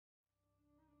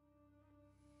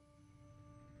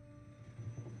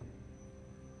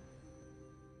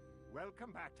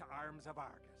welcome back to Arms of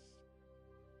Argus.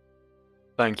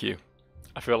 Thank you.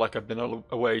 I feel like I've been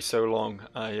away so long.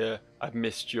 I've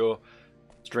missed your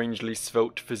strangely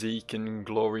svelte physique and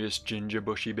glorious ginger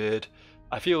bushy beard.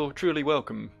 I feel truly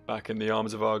welcome back in the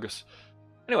Arms of Argus.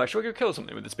 Anyway, shall we go kill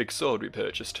something with this big sword we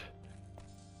purchased?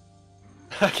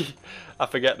 I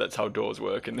forget that's how doors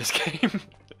work in this game.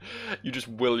 You just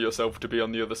will yourself to be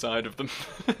on the other side of them.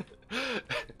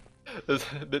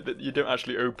 You don't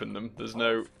actually open them. There's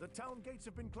no... The town gates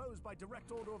have been closed by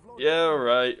direct order of Lord... Yeah,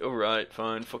 alright,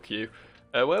 fine, fuck you.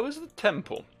 Where was the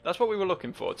temple? That's what we were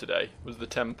looking for today, was the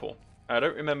temple. I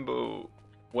don't remember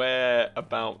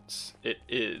whereabouts it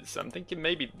is. I'm thinking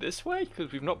maybe this way,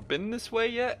 because we've not been this way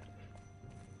yet.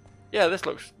 Yeah, this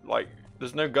looks like...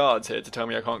 There's no guards here to tell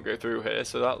me I can't go through here,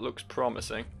 so that looks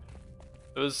promising.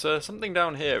 There was something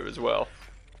down here as well.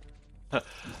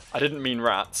 I didn't mean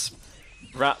rats.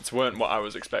 Rats weren't what I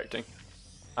was expecting.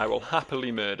 I will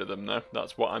happily murder them though,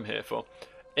 that's what I'm here for.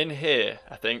 In here,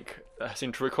 I think, I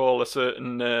seem to recall a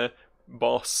certain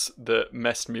boss that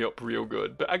messed me up real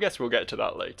good, but I guess we'll get to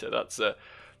that later.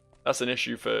 That's an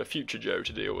issue for future Joe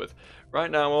to deal with.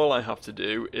 Right now, all I have to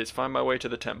do is find my way to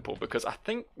the temple, because I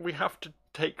think we have to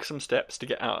take some steps to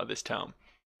get out of this town.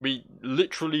 We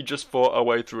literally just fought our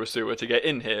way through a sewer to get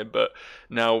in here, but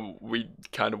now we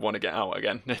kind of want to get out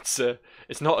again.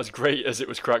 It's not as great as it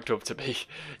was cracked up to be,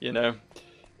 you know.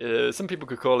 Some people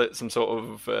could call it some sort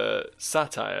of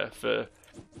satire for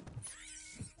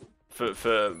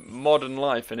modern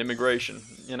life and immigration,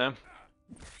 you know.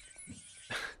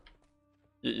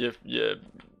 You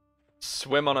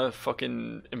swim on a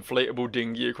fucking inflatable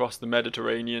dinghy across the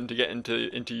Mediterranean to get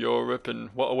into Europe, and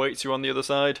what awaits you on the other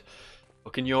side?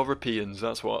 Fucking Europeans,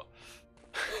 that's what.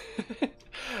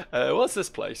 What's this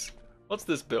place? What's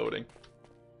this building?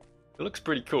 It looks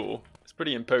pretty cool. It's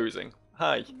pretty imposing.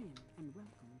 Hi. And welcome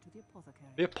to the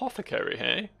apothecary. The apothecary,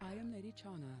 hey? I am Lady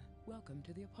Chana. Welcome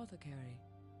to the apothecary.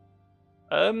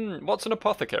 What's an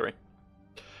apothecary?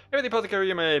 Here at the apothecary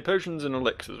you may potions and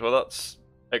elixirs. Well, that's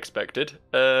expected.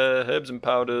 Herbs and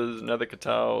powders, nether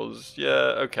catals.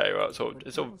 Yeah, okay, well,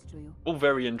 it's all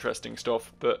very interesting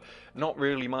stuff, but not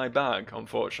really my bag,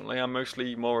 unfortunately. I'm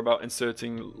mostly more about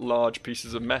inserting large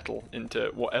pieces of metal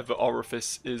into whatever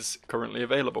orifice is currently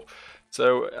available.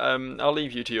 So, I'll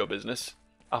leave you to your business.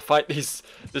 I'll fight this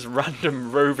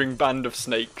random roving band of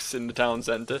snakes in the town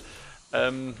centre.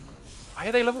 Why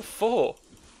are they level 4?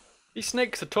 These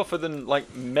snakes are tougher than,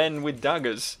 like, men with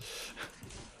daggers.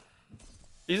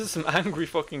 These are some angry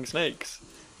fucking snakes.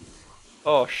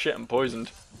 Oh shit, I'm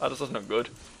poisoned. That's not good.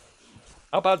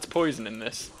 How bad's poison in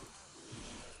this?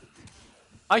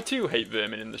 I too hate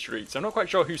vermin in the streets. I'm not quite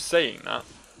sure who's saying that,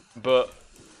 but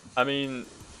I mean,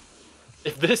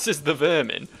 if this is the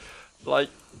vermin, like,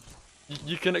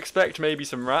 you can expect maybe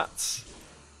some rats,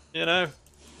 you know?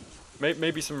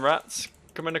 Maybe some rats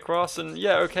coming across, and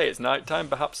yeah, okay, it's nighttime,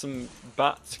 perhaps some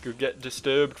bats could get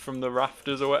disturbed from the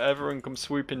rafters or whatever and come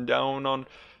swooping down on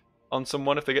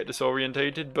someone if they get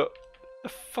disorientated, but the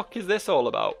fuck is this all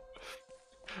about?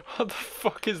 What the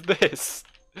fuck is this?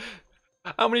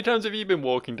 How many times have you been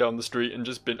walking down the street and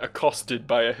just been accosted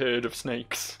by a herd of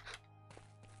snakes?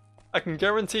 I can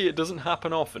guarantee it doesn't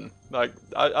happen often. Like,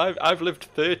 I've lived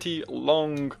 30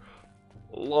 long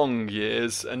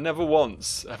years, and never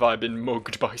once have I been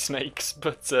mugged by snakes,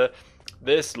 but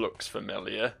this looks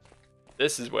familiar.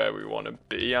 This is where we want to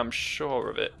be, I'm sure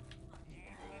of it.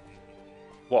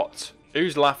 What?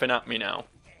 Who's laughing at me now?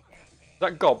 Is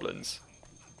that goblins?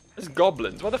 There's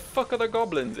goblins. Why the fuck are there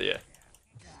goblins here?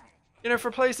 You know, for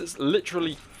a place that's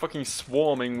literally fucking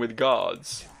swarming with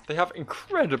guards, they have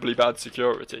incredibly bad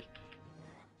security.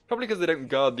 Probably because they don't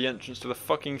guard the entrance to the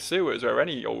fucking sewers where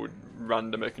any old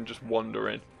randomer can just wander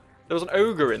in. There was an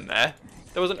ogre in there.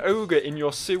 There was an ogre in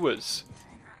your sewers.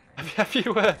 Have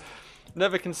you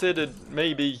never considered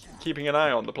maybe keeping an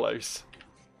eye on the place?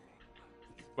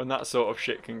 When that sort of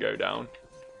shit can go down.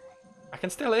 I can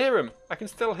still hear him. I can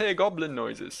still hear goblin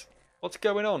noises. What's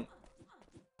going on?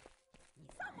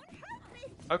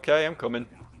 Okay, I'm coming.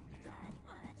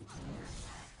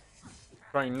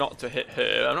 Trying not to hit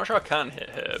her. I'm not sure I can hit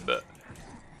her, but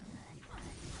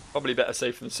probably better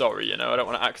safe than sorry, you know. I don't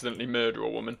want to accidentally murder a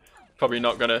woman. Probably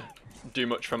not going to do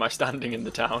much for my standing in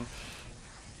the town.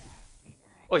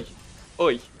 Oi.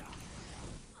 Oi.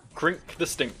 Crink the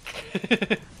Stink.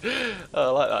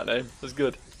 Oh, I like that name. That's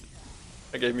good.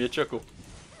 That gave me a chuckle.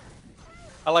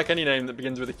 I like any name that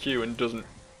begins with a Q and doesn't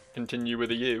continue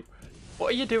with a U.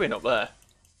 What are you doing up there?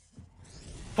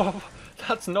 Oh,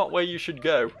 that's not where you should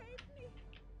go.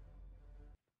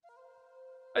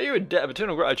 Are you in debt of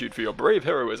eternal gratitude for your brave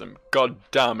heroism? God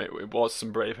damn it, it was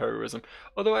some brave heroism.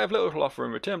 Although I have little to offer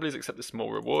in return, please accept this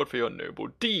small reward for your noble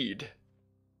deed.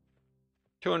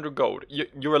 200 gold.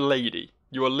 You're a lady.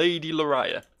 You're Lady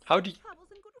Lariah. How do you...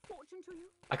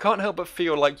 I can't help but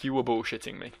feel like you were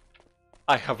bullshitting me.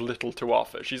 I have little to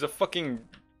offer. She's a fucking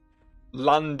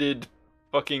landed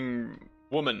fucking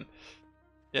woman.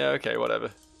 Yeah, okay,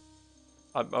 whatever.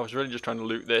 I was really just trying to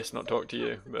loot this, not talk to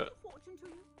you, but...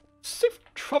 Safe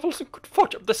travels and good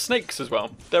fortune. There's snakes as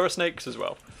well. There are snakes as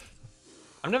well.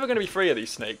 I'm never going to be free of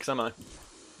these snakes, am I?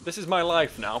 This is my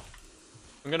life now.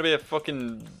 I'm going to be a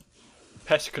fucking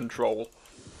pest control.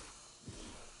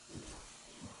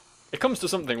 It comes to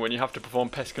something when you have to perform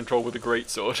pest control with a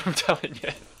greatsword, I'm telling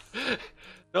you.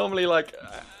 Normally, like,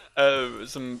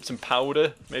 some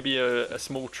powder, maybe a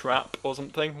small trap or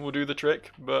something will do the trick,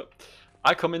 but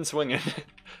I come in swinging.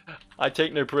 I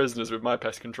take no prisoners with my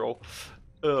pest control.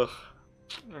 Ugh.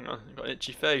 Hang on, I've got an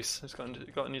itchy face. I've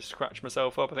got to need to scratch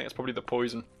myself up. I think it's probably the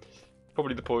poison.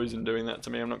 Probably the poison doing that to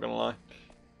me, I'm not going to lie.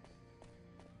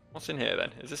 What's in here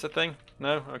then? Is this a thing?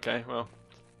 No? Okay, well.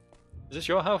 Is this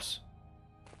your house?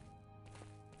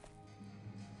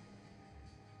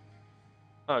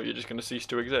 Oh, you're just going to cease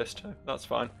to exist. That's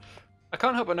fine. I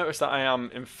can't help but notice that I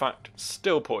am, in fact,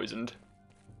 still poisoned.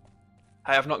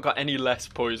 I have not got any less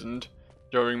poisoned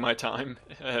during my time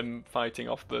fighting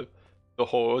off the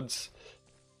hordes.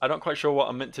 I'm not quite sure what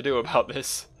I'm meant to do about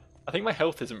this. I think my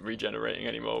health isn't regenerating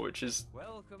anymore, which is...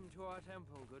 Welcome to our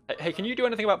temple, good Hey, can you do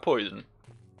anything about poison?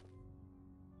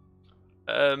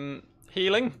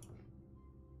 Healing?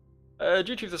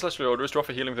 Due to the Celestial Order is to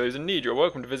offer healing for those in need. You're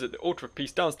welcome to visit the Altar of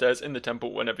Peace downstairs in the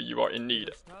temple whenever you are in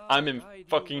need. I'm in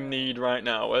fucking need right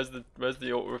now. Where's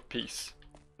the Altar of Peace?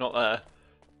 Not there.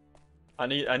 I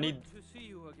need... to see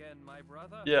you again, my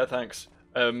brother. Yeah, thanks.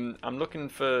 I'm looking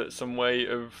for some way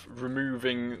of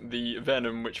removing the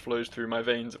venom which flows through my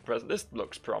veins at present. This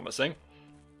looks promising.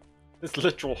 This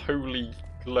literal holy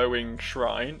glowing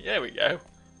shrine. There we go.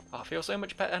 Oh, I feel so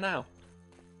much better now.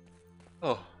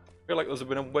 Oh, I feel like there's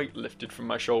been a weight lifted from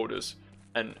my shoulders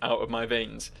and out of my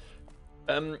veins.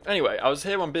 Anyway, I was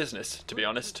here on business, to be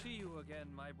honest. To see you again,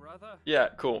 my brother. Yeah,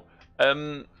 cool.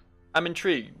 I'm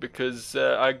intrigued because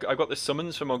I got this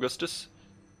summons from Augustus.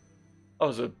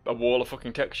 Oh, there's a wall of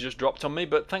fucking text just dropped on me,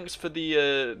 but thanks for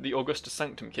the Augustus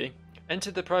Sanctum key.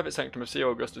 Enter the private sanctum of Sir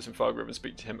Augustus in Fargrove and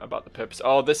speak to him about the purpose.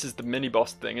 Oh, this is the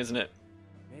mini-boss thing, isn't it?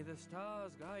 May the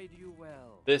stars guide you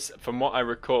well. This, from what I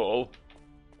recall,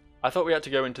 I thought we had to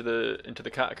go into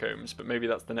the catacombs, but maybe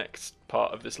that's the next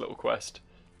part of this little quest.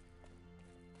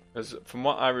 Because from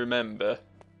what I remember,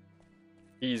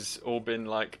 he's all been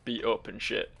like beat up and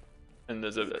shit. And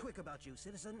there's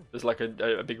there's like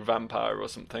a big vampire or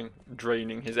something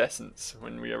draining his essence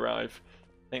when we arrive.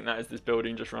 I think that is this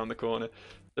building just around the corner.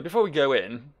 So before we go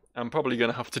in, I'm probably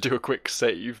going to have to do a quick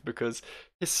save because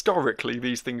historically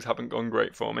these things haven't gone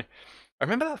great for me. I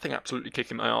remember that thing absolutely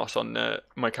kicking my ass on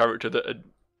my character that had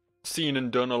seen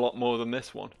and done a lot more than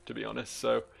this one, to be honest.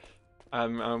 So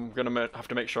I'm going to have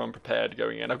to make sure I'm prepared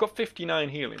going in. I've got 59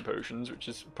 healing potions, which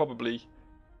is probably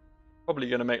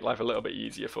going to make life a little bit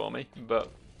easier for me, but...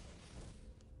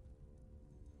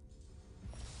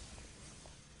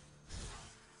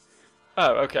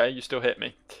 Oh, okay, you still hit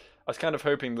me. I was kind of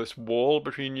hoping this wall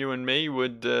between you and me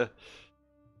would...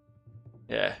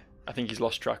 Yeah, I think he's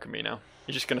lost track of me now.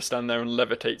 He's just going to stand there and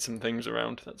levitate some things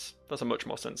around. That's a much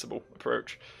more sensible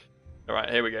approach. Alright,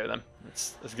 here we go then.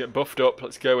 Let's get buffed up,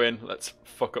 let's go in, let's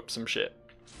fuck up some shit.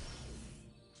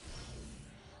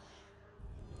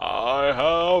 I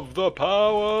have the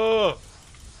power!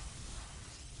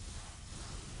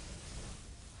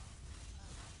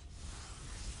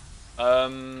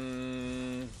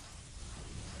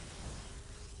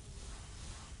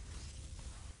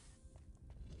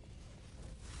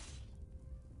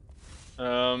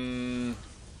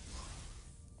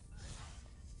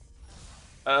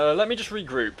 Let me just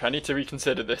regroup. I need to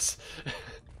reconsider this.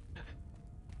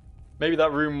 Maybe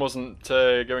that room wasn't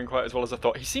going quite as well as I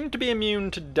thought. He seemed to be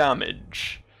immune to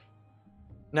damage.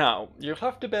 Now, you'll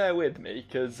have to bear with me,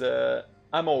 because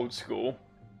I'm old school.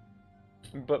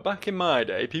 But back in my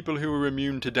day, people who were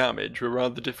immune to damage were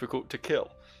rather difficult to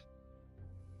kill.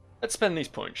 Let's spend these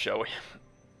points, shall we?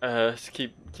 Let's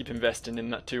keep investing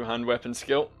in that two-hand weapon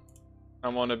skill. I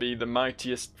want to be the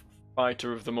mightiest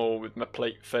fighter of them all with my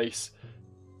plate face.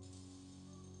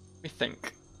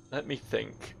 Let me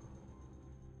think.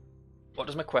 What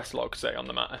does my quest log say on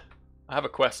the matter? I have a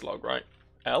quest log, right?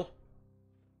 L?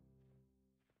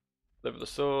 Deliver the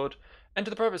sword. Enter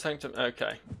the private sanctum.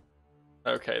 Okay.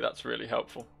 Okay, that's really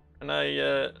helpful. Can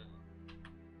I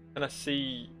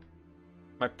see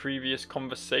my previous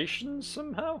conversations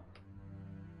somehow?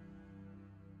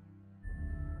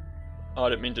 Oh, I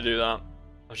didn't mean to do that.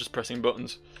 I was just pressing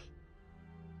buttons.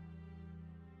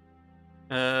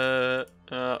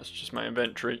 It's just my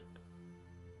inventory.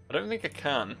 I don't think I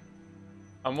can.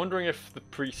 I'm wondering if the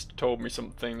priest told me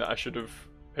something that I should have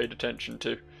paid attention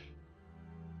to.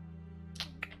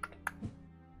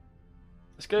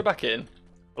 Let's go back in.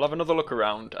 We'll have another look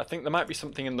around. I think there might be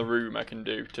something in the room I can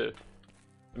do to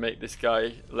make this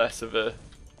guy less of an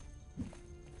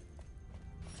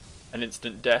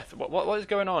instant death. What is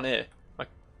going on here? My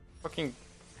fucking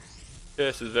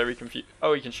curse is very confused.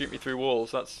 Oh, he can shoot me through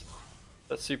walls. That's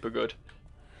super good.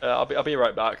 I'll be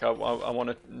right back. I want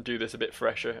to do this a bit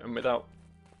fresher and without.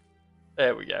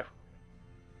 There we go.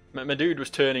 My dude was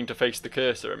turning to face the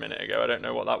cursor a minute ago. I don't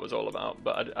know what that was all about,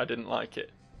 but I didn't like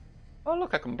it. Oh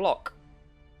look, I can block.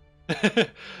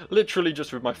 Literally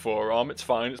just with my forearm. It's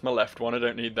fine. It's my left one. I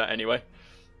don't need that anyway.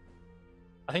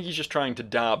 I think he's just trying to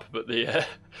dab, but the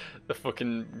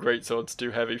fucking greatsword's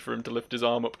too heavy for him to lift his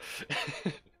arm up.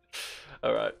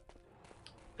 All right.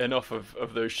 Enough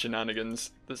of those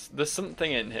shenanigans. There's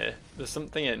something in here. There's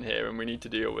something in here, and we need to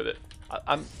deal with it.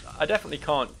 I definitely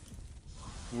can't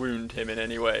wound him in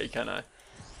any way, can I?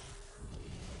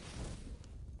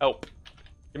 Help!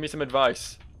 Give me some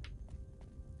advice.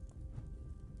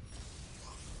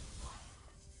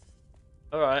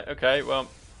 All right. Okay. Well,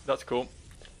 that's cool.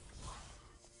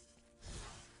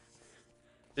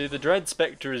 The Dread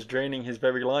Spectre is draining his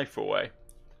very life away.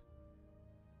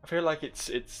 I feel like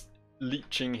it's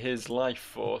leeching his life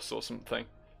force or something.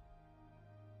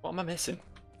 What am I missing?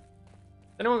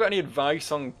 Anyone got any advice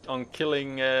on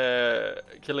killing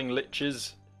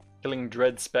liches, killing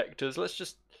Dread Spectres? Let's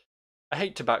just. I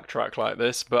hate to backtrack like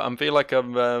this, but I feel like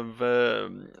I'm a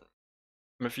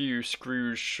few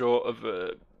screws short of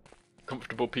a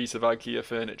comfortable piece of IKEA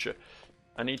furniture.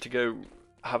 I need to go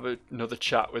have another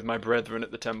chat with my brethren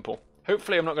at the temple.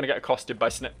 Hopefully I'm not going to get accosted by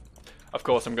snakes. Of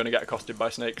course I'm going to get accosted by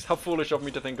snakes. How foolish of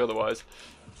me to think otherwise.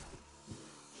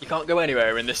 You can't go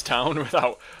anywhere in this town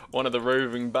without one of the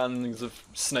roving bands of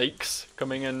snakes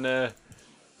coming and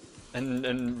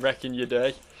wrecking your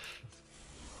day.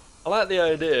 I like the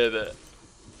idea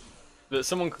that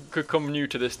someone could come new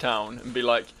to this town and be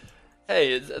like,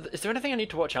 hey, is there anything I need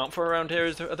to watch out for around here?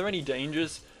 Are there any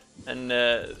dangers? And,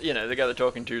 you know, the guy they're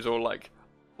talking to is all like,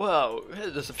 well,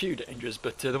 there's a few dangers,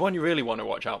 but the one you really want to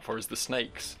watch out for is the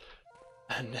snakes.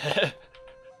 And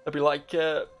they'll be like,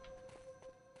 is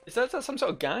that some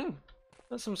sort of gang?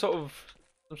 That's some sort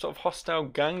of hostile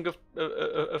gang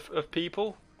of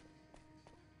people?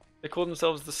 They call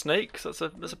themselves the Snakes. That's a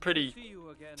pretty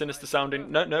sinister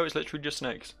sounding. No, it's literally just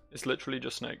snakes. It's literally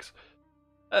just snakes.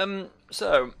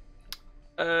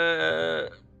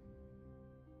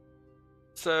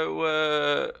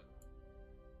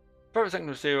 Private second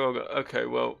of zero. Okay,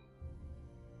 well,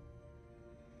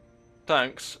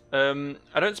 thanks. I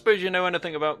don't suppose you know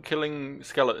anything about killing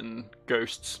skeleton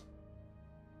ghosts.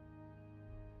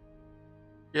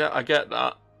 Yeah, I get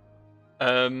that.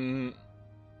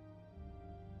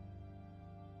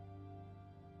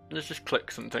 Let's just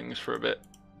click some things for a bit.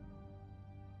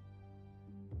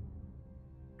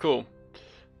 Cool.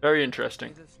 Very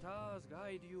interesting. May the stars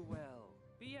guide you well.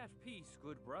 Be at peace,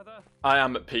 good brother. I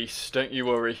am at peace, don't you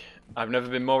worry. I've never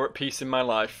been more at peace in my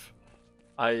life.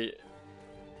 I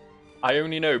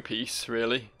only know peace,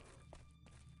 really.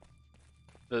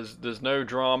 There's no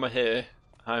drama here.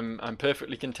 I'm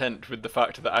perfectly content with the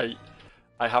fact that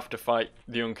I have to fight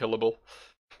the unkillable.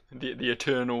 The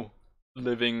eternal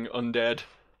living undead.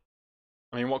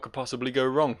 I mean, what could possibly go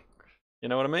wrong? You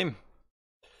know what I mean?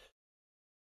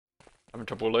 Having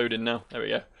trouble loading now. There we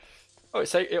go. Oh,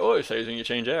 it auto saves when you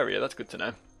change area. That's good to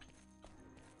know.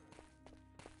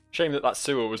 Shame that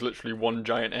sewer was literally one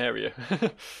giant area.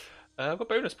 I've got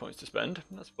bonus points to spend.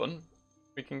 That's fun.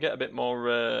 We can get a bit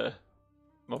more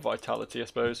vitality, I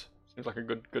suppose. Seems like a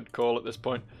good call at this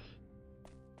point.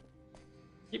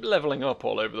 Keep leveling up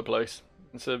all over the place.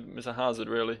 It's a hazard,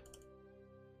 really.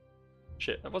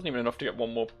 Shit, that wasn't even enough to get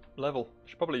one more level.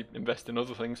 Should probably invest in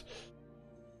other things.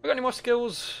 We got any more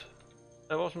skills?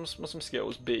 What's some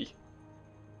skills? B.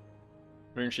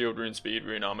 Rune shield, rune speed,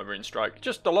 rune armor, rune strike.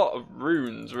 Just a lot of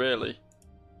runes, really.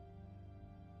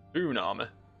 Rune armor.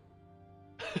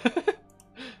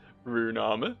 Rune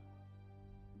armor.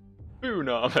 Rune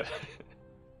armor.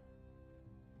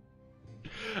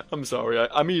 I'm sorry,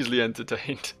 I'm easily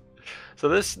entertained. So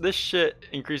this shit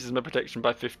increases my protection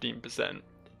by 15%.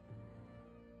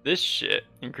 This shit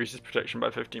increases protection by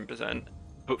 15%,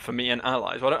 but for me and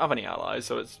allies. Well, I don't have any allies,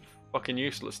 so it's fucking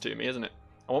useless to me, isn't it?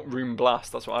 I want Rune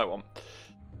Blast, that's what I want.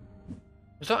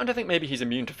 I'm starting to think maybe he's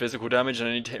immune to physical damage and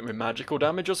I need to hit him with magical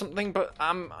damage or something, but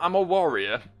I'm a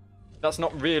warrior. That's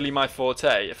not really my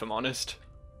forte, if I'm honest.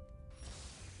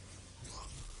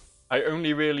 I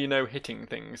only really know hitting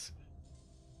things.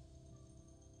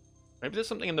 Maybe there's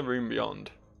something in the room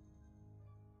beyond.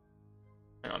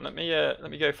 Hang on, let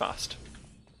me go fast.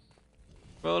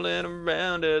 Rolling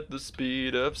around at the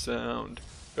speed of sound.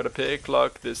 Gotta pick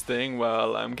lock this thing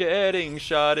while I'm getting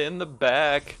shot in the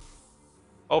back.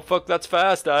 Oh fuck, that's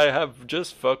fast. I have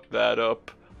just fucked that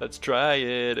up. Let's try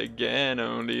it again,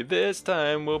 only this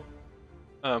time we'll...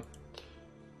 Oh.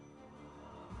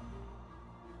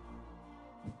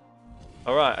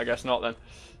 Alright, I guess not then.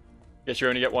 Guess you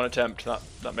only get one attempt.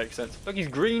 That makes sense. Look, he's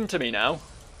green to me now.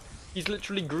 He's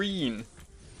literally green.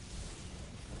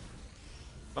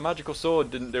 My magical sword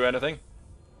didn't do anything.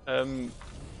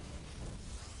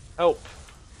 Help.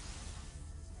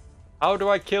 How do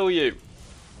I kill you?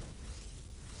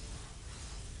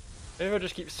 Maybe if I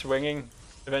just keep swinging,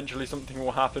 eventually something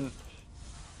will happen.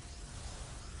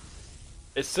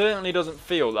 It certainly doesn't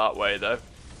feel that way though.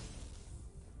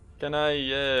 Can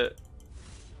I,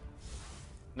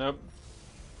 Nope.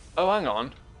 Oh, hang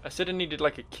on. I said I needed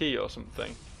like a key or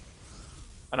something.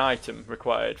 An item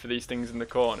required for these things in the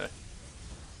corner.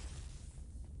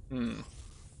 Where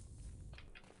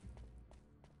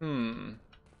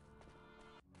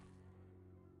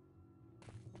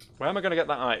am I going to get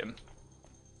that item?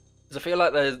 Because I feel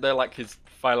like they're like his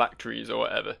phylacteries or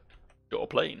whatever. Or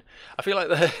plane. I feel like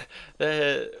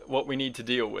they're what we need to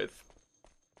deal with.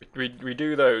 We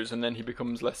do those and then he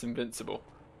becomes less invincible.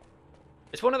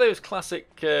 It's one of those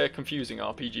classic confusing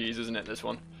RPGs, isn't it, this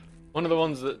one? One of the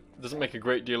ones that doesn't make a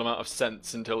great deal amount of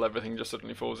sense until everything just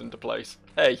suddenly falls into place.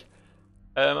 Hey,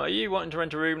 are you wanting to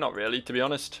rent a room? Not really, to be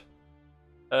honest.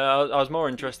 I was more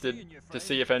interested to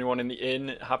see if anyone in the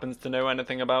inn happens to know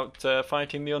anything about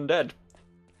fighting the undead.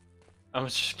 I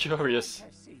was just curious.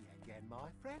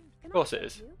 Of course it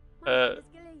is.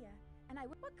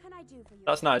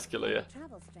 That's nice, Gilia.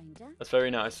 That's very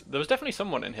nice. There was definitely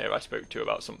someone in here I spoke to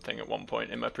about something at one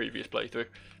point in my previous playthrough.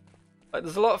 Like,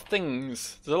 there's a lot of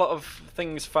things. There's a lot of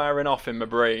things firing off in my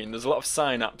brain. There's a lot of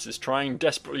synapses trying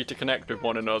desperately to connect with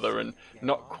one another and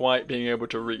not quite being able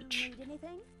to reach.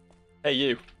 Hey,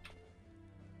 you.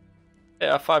 Yeah,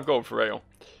 I have 5 gold for ale.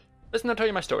 Listen, I'll tell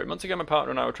you my story. Months ago, my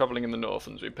partner and I were travelling in the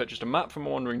Northlands. We purchased a map from a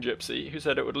wandering gypsy who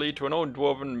said it would lead to an old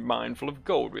dwarven mine full of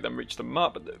gold. We then reached the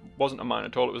map, but it wasn't a mine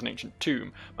at all. It was an ancient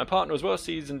tomb. My partner was well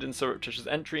seasoned in surreptitious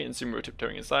entry, and soon we were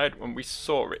tiptoeing inside when we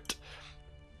saw it.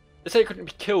 They say it couldn't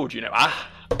be killed, you know. Ah!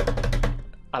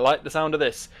 I like the sound of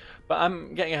this. But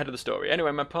I'm getting ahead of the story.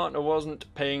 Anyway, my partner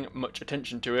wasn't paying much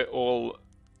attention to it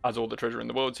as all the treasure in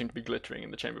the world seemed to be glittering in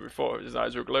the chamber before. His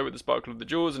eyes were aglow with the sparkle of the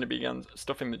jewels, and he began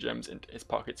stuffing the gems into his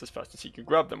pockets as fast as he could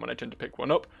grab them. When I turned to pick one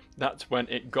up, that's when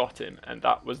it got him, and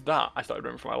that was that. I started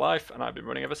running for my life, and I've been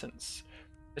running ever since.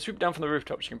 They swoop down from the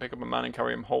rooftops. You can pick up a man and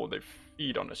carry him whole. They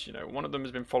feed on us, you know. One of them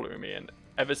has been following me, and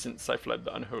ever since I fled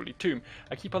the unholy tomb,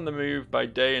 I keep on the move by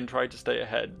day and try to stay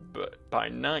ahead, but by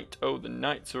night, oh, the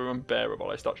nights are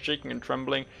unbearable. I start shaking and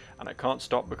trembling, and I can't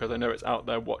stop because I know it's out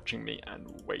there watching me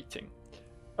and waiting.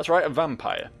 That's right, a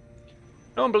vampire.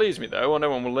 No one believes me though, or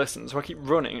no one will listen, so I keep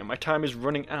running, and my time is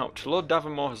running out. Lord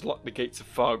Davamore has locked the gates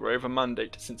of Fargrove, a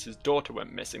mandate since his daughter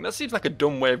went missing. That seems like a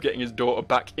dumb way of getting his daughter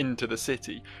back into the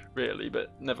city, really,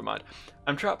 but never mind.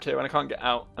 I'm trapped here and I can't get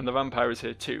out, and the vampire is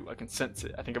here too. I can sense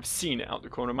it. I think I've seen it out the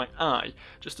corner of my eye,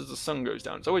 just as the sun goes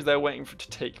down. It's always there waiting to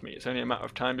take me. It's only a matter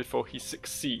of time before he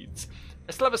succeeds.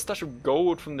 I still have a stash of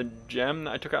gold from the gem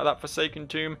that I took out of that Forsaken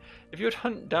tomb. If you would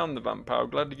hunt down the vampire,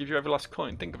 I'd gladly give you every last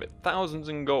coin. Think of it, thousands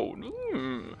in gold.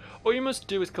 All you must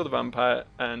do is kill the vampire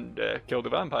and kill the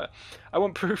vampire. I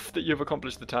want proof that you've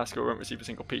accomplished the task or won't receive a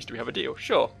single piece. Do we have a deal?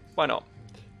 Sure, why not?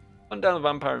 Hunt down the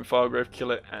vampire in Fargrove,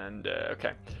 kill it, and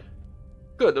okay.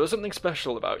 Good, there was something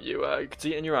special about you. I could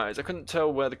see it in your eyes. I couldn't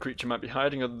tell where the creature might be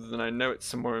hiding other than I know it's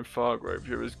somewhere in Fargrove.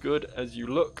 You're as good as you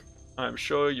look. I'm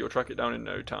sure you'll track it down in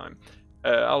no time.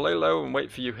 I'll lay low and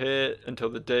wait for you here until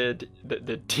the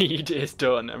deed is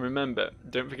done. And remember,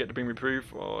 don't forget to bring me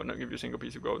proof or not give you a single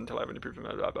piece of gold until I have any proof of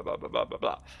blah blah blah blah blah blah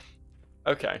blah.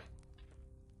 Okay.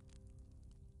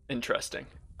 Interesting.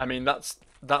 I mean, that's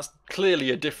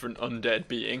clearly a different undead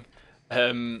being.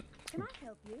 Can I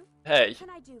help you? Hey. What can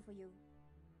I do for you?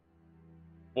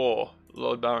 War.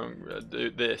 Lord Baron,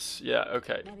 do this. Yeah,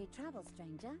 okay. Merry travel,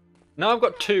 stranger. Now I've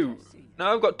got two.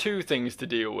 Now I've got 2 things to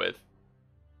deal with.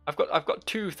 I've got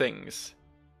 2 things.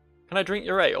 Can I drink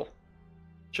your ale?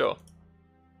 Sure.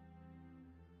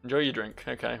 Enjoy your drink.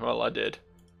 Okay, well I did.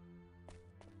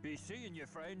 Be seeing you,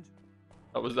 friend.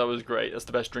 That was great. That's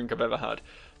the best drink I've ever had.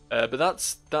 But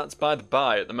that's by the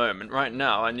by at the moment. Right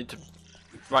now I need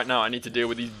to deal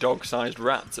with these dog-sized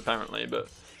rats apparently, but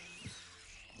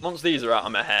once these are out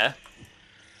of my hair.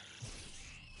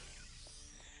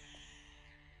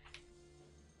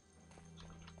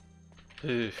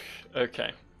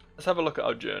 Okay, let's have a look at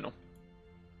our journal.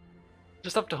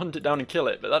 Just have to hunt it down and kill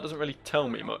it, but that doesn't really tell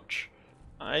me much.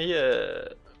 I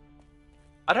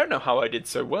don't know how I did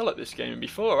so well at this game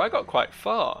before. I got quite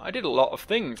far. I did a lot of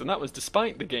things, and that was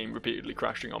despite the game repeatedly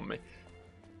crashing on me.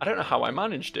 I don't know how I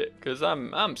managed it, because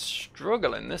I'm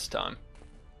struggling this time.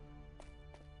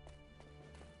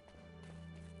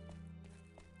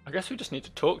 I guess we just need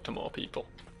to talk to more people.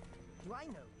 Do I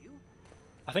know you?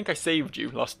 I think I saved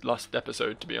you last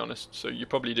episode, to be honest, so you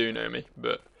probably do know me,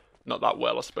 but not that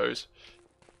well, I suppose.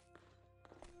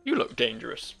 You look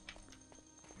dangerous.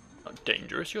 Not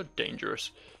dangerous, you're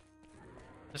dangerous.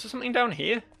 Is there something down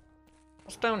here?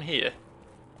 What's down here?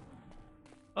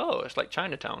 Oh, it's like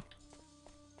Chinatown.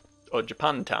 Or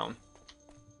Japantown.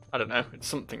 I don't know, it's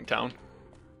something town.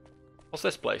 What's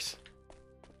this place?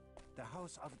 The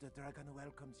House of the Dragon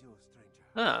welcomes you, stranger.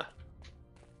 Ah.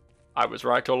 I was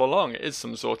right all along, it is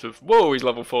some sort of... Whoa, he's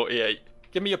level 48.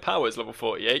 Give me your powers, level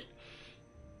 48.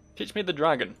 Teach me the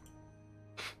dragon.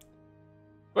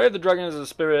 Way of the dragon is a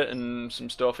spirit and some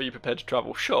stuff. Are you prepared to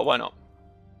travel? Sure, why not?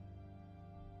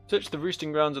 Search the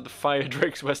roosting grounds of the fire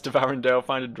drakes west of Arendelle.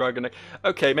 Find a dragon.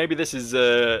 Okay, maybe this is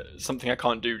something I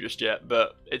can't do just yet,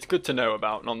 but it's good to know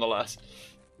about nonetheless.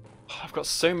 Oh, I've got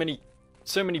so many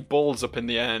balls up in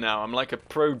the air now. I'm like a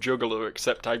pro juggler,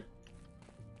 except I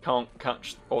can't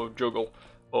catch or juggle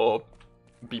or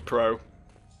be pro.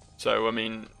 So I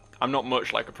mean, I'm not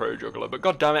much like a pro juggler, but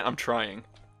god damn it, I'm trying.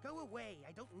 Go away,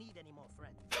 I don't need any more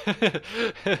friends.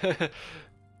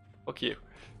 Fuck you.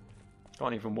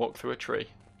 Can't even walk through a tree.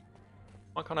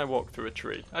 Why can't I walk through a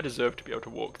tree? I deserve to be able to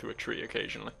walk through a tree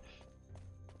occasionally.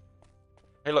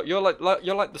 Hey look, you're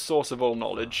like the source of all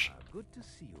knowledge. Good to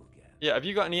see you again. Yeah, have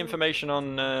you got any information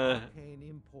on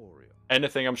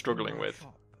anything I'm struggling with?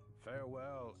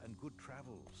 Farewell and good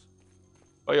travels.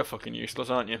 Oh, you're fucking useless,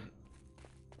 aren't you?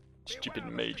 Stupid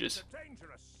mages. Do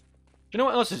you know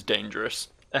what else is dangerous?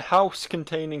 A house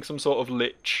containing some sort of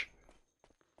lich.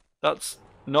 That's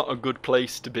not a good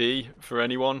place to be for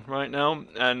anyone right now,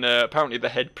 and apparently the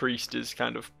head priest is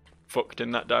kind of fucked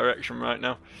in that direction right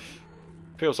now.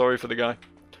 Feel sorry for the guy.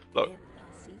 Look,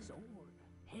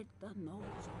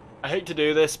 I hate to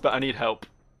do this, but I need help.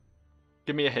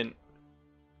 Give me a hint.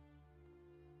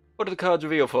 What do the cards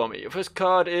reveal for me? Your first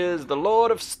card is the Lord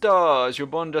of Stars. You're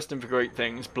born destined for great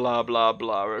things. Blah, blah,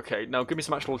 blah. Okay, now give me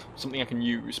something I can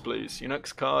use, please. Your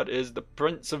next card is the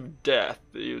Prince of Death.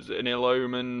 He was an ill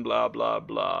omen. Blah, blah,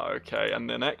 blah. Okay, and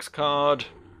the next card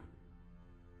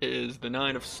is the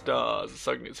Nine of Stars. It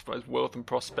signifies wealth and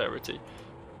prosperity.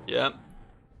 Yeah.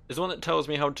 It's the one that tells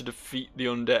me how to defeat the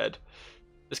undead.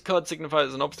 This card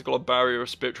signifies an obstacle or barrier of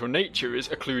spiritual nature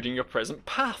is occluding your present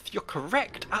path. You're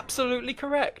correct. Absolutely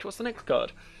correct. What's the next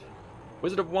card?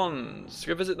 Wizard of Wands.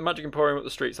 Go visit the Magic Emporium up the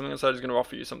street. Something inside is going to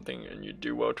offer you something and you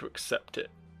do well to accept it.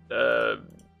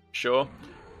 Sure.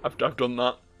 I've done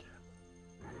that.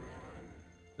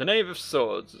 The Knave of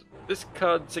Swords. This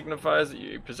card signifies that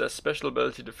you possess special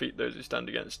ability to defeat those who stand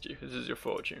against you. This is your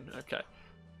fortune. Okay.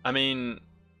 I mean...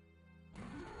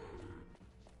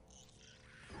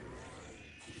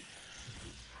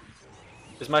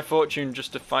 is my fortune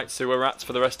just to fight sewer rats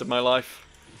for the rest of my life?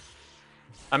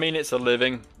 I mean, it's a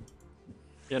living,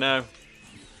 you know.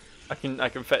 I can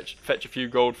fetch a few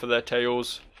gold for their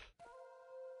tails.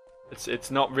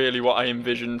 It's not really what I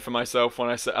envisioned for myself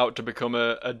when I set out to become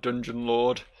a dungeon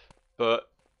lord, but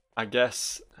I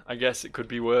guess it could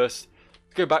be worse.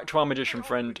 Let's go back to our magician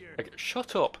friend.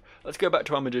 Shut up. Let's go back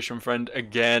to our magician friend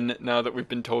again. Now that we've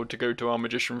been told to go to our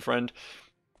magician friend.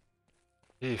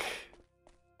 Eugh.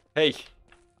 Hey.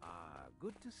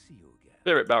 Good to see you again.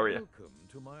 Spirit barrier. Welcome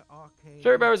to my arcane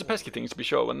Spirit barriers are pesky things to be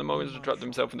sure. When the Morgans have trapped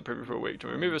themselves in the privy for a week, to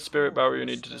remove a spirit barrier you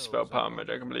need to dispel power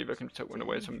magic. I can believe I can take one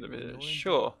away from the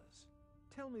sure.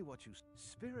 Tell me what you...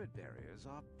 Spirit barriers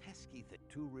are pesky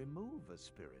to remove a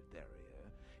spirit barrier.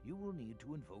 You will need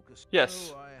to invoke a...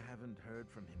 Yes. Oh, I haven't heard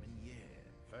from him in years.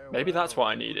 Farewell. Maybe that's what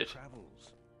I needed.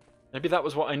 Travels. Maybe that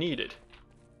was what I needed.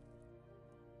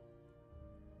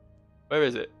 Where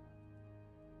is it?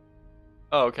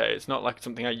 Oh, okay, it's not like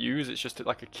something I use, it's just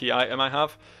like a key item I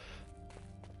have.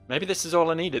 Maybe this is all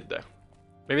I needed, though.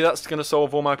 Maybe that's going to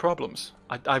solve all my problems.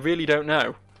 I really don't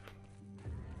know.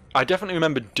 I definitely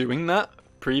remember doing that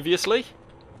previously.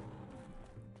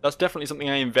 That's definitely something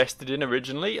I invested in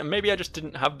originally, and maybe I just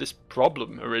didn't have this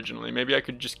problem originally. Maybe I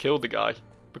could just kill the guy,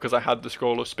 because I had the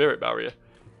Scroll of Spirit Barrier.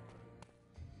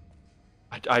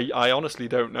 I honestly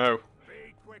don't know.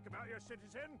 Be quick about your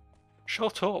citizen.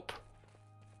 Shut up.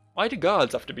 Why do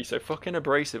guards have to be so fucking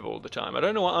abrasive all the time? I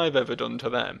don't know what I've ever done to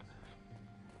them.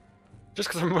 Just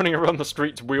because I'm running around the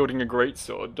streets wielding a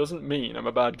greatsword doesn't mean I'm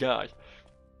a bad guy.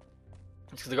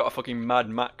 Just because I've got a fucking Mad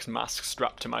Max mask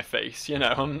strapped to my face, you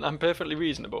know, I'm perfectly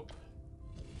reasonable.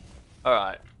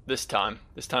 Alright, this time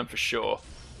for sure.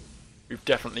 We've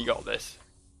definitely got this.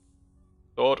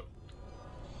 Sword.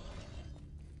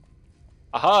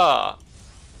 Aha!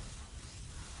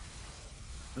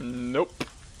 Nope.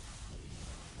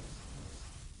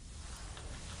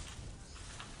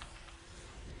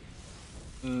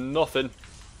 Nothing.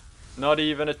 Not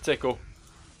even a tickle.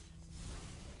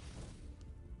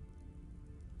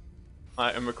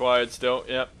 Item required still.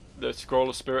 Yep. The scroll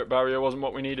of spirit barrier wasn't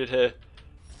what we needed here.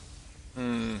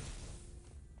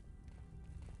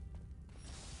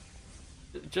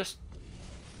 Just.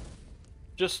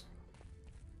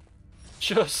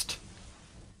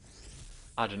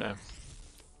 I don't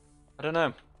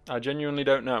know. I genuinely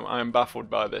don't know. I am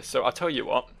baffled by this. So I'll tell you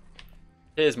what.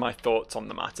 Here's my thoughts on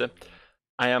the matter.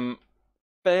 I am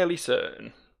fairly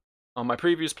certain, on my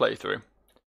previous playthrough,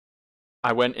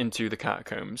 I went into the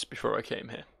catacombs before I came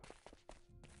here.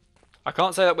 I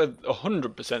can't say that with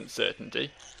 100% certainty.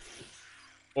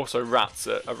 Also, rats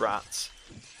are rats.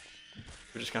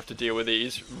 We're just going to have to deal with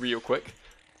these real quick.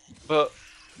 But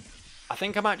I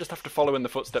think I might just have to follow in the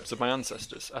footsteps of my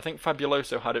ancestors. I think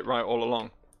Fabuloso had it right all along.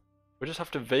 We just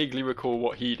have to vaguely recall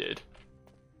what he did.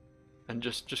 And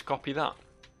just copy that,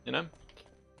 you know?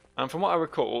 And from what I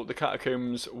recall, the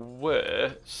catacombs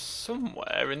were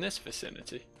somewhere in this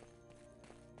vicinity.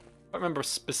 I don't remember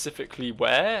specifically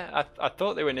where. I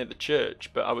thought they were near the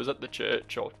church, but I was at the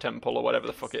church or temple or whatever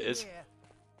the fuck it is.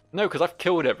 No, because I've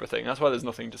killed everything. That's why there's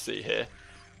nothing to see here.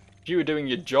 If you were doing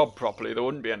your job properly, there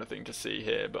wouldn't be anything to see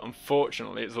here. But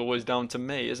unfortunately, it's always down to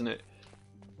me, isn't it?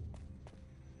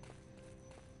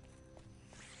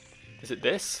 Is it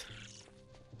this?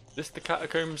 Is this the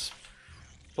catacombs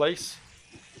place?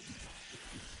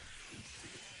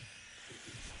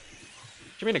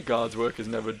 What do you mean a guard's work is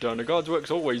never done? A guard's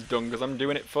work's always done because I'm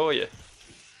doing it for you.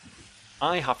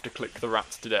 I have to click the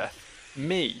rats to death.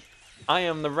 Me. I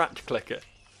am the rat clicker.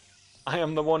 I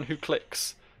am the one who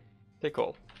clicks. Take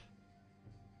all.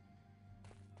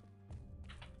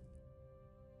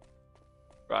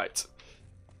 Right.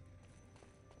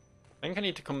 I think I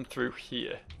need to come through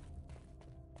here.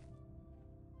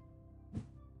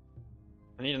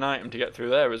 I need an item to get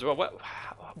through there as well.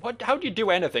 How do you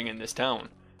do anything in this town?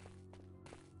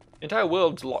 The entire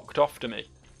world's locked off to me.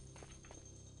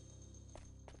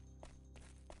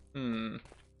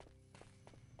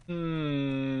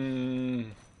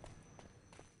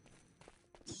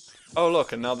 Oh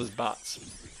look, and now there's bats.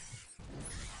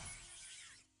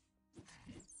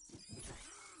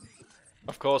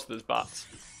 Of course there's bats.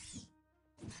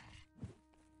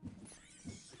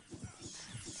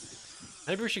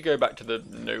 Maybe we should go back to the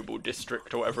Noble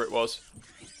District or whatever it was.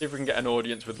 See if we can get an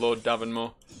audience with Lord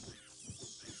Davonmore.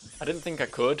 I didn't think I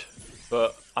could,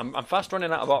 but I'm fast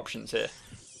running out of options here.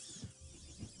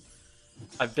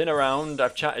 I've been around,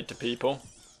 I've chatted to people,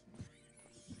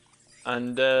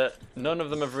 and none of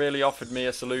them have really offered me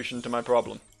a solution to my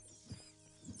problem.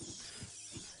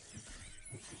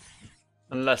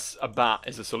 Unless a bat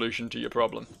is a solution to your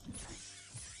problem.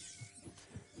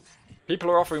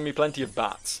 People are offering me plenty of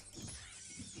bats.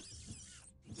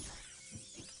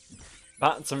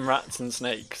 Bats and rats and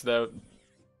snakes, they're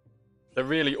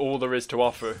really all there is to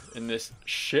offer in this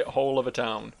shithole of a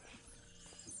town.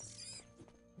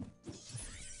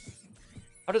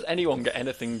 How does anyone get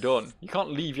anything done? You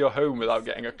can't leave your home without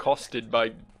getting accosted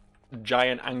by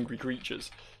giant angry creatures.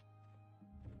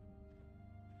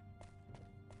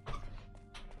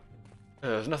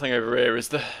 There's nothing over here, is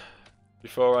there?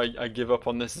 Before I give up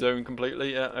on this zone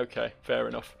completely? Yeah, okay, fair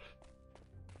enough.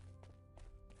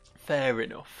 Fair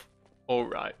enough.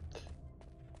 Alright.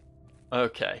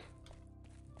 Okay.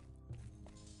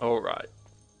 Alright.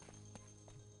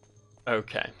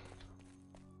 Okay.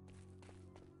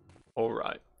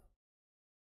 Alright.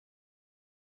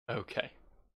 Okay.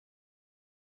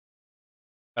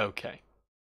 Okay.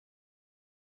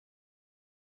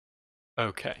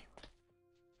 Okay.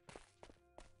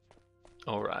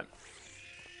 Alright.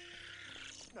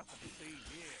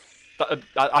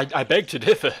 I beg to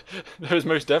differ. There is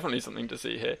most definitely something to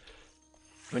see here.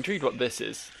 I'm intrigued what this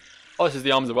is. Oh, this is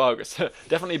the Arms of Argus.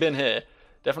 Definitely been here.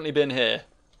 Definitely been here.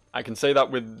 I can say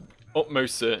that with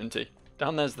utmost certainty.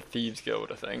 Down there's the Thieves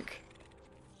Guild, I think.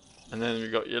 And then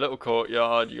you've got your little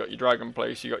courtyard, you got your dragon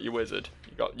place, you got your wizard.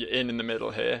 You got your inn in the middle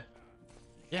here.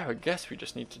 Yeah, I guess we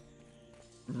just need to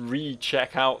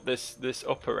recheck out this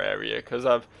upper area because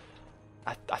I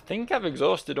think I've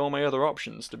exhausted all my other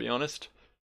options, to be honest.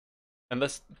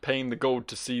 Unless paying the gold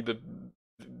to see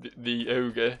the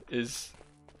ogre is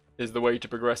the way to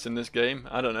progress in this game.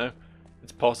 I don't know.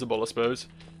 It's possible, I suppose.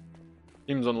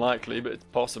 Seems unlikely, but it's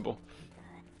possible.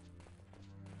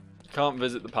 You can't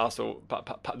visit the castle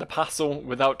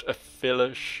without a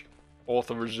Philish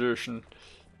authorization.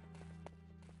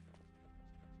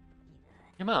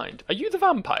 You mind? Are you the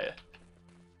vampire?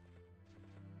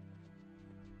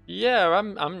 Yeah,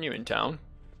 I'm new in town.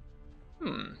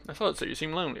 I thought so. You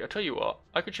seem lonely. I tell you what,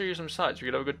 I could show you some sights. We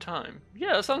could have a good time.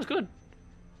 Yeah, that sounds good.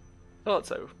 Thought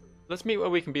so. Let's meet where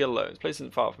we can be alone. This place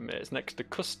isn't far from here. It's next to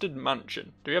Custard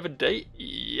Mansion. Do we have a date?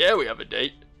 Yeah, we have a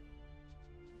date.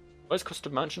 Where's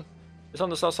Custard Mansion? It's on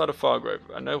the south side of Fargrove.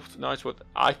 I know. Nice. What?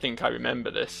 I think I remember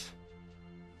this.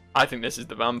 I think this is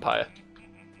the vampire.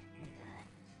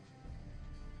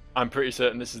 I'm pretty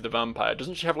certain this is the vampire.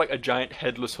 Doesn't she have like a giant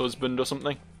headless husband or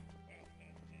something?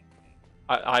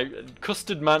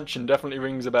 Custard Mansion definitely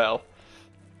rings a bell.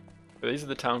 But these are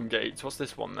the town gates. What's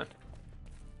this one then?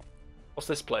 What's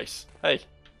this place? Hey.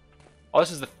 Oh,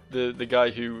 this is the guy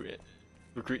who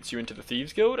recruits you into the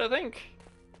Thieves Guild, I think?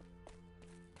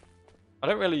 I'm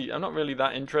not really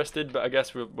that interested, but I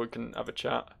guess we can have a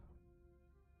chat.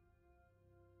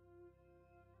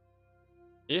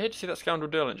 Are you here to see that scoundrel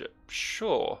Derlinger?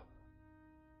 Sure.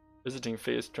 Visiting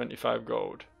fee is 25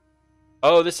 gold.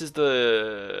 Oh, this is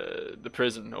the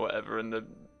prison or whatever, and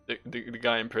the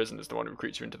guy in prison is the one who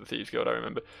recruits you into the Thieves Guild, I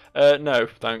remember. No,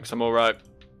 thanks, I'm alright.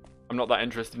 I'm not that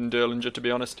interested in Derlinger, to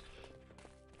be honest.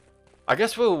 I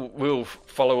guess we'll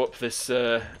follow up this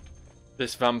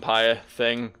this vampire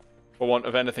thing for want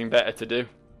of anything better to do.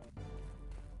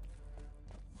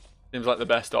 Seems like the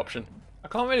best option. I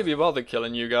can't really be bothered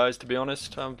killing you guys, to be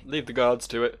honest. I'll leave the guards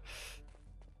to it.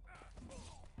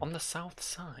 On the south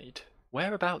side?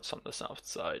 Whereabouts on the south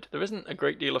side? There isn't a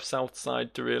great deal of south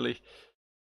side to really...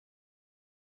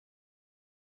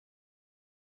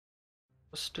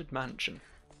 Custard Mansion.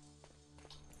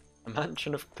 A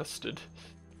mansion of custard.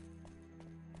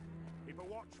 Keep a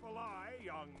watchful eye,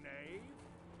 young knave.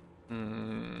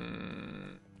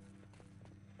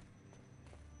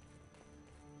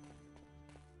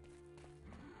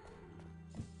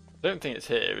 Don't think it's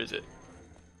here, is it?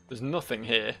 There's nothing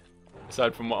here,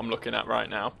 aside from what I'm looking at right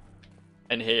now.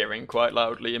 And hearing quite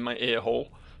loudly in my ear hole.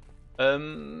 Must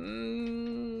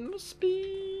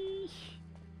be...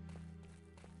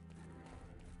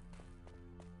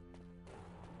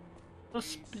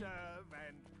 Must be... Serve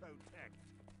and protect.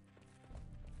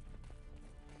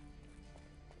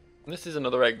 This is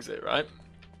another exit, right?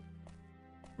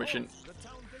 Which in... The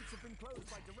town gates have been closed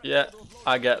by direct Yeah, order of Lord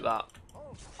I get that.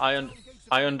 Oh, I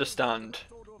understand.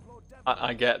 order of Lord Devon.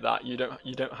 I get that. You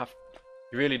don't have...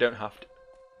 You really don't have to...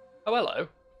 Oh, hello.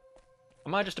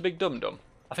 Am I just a big dum-dum?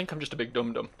 I think I'm just a big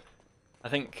dum-dum. I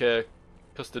think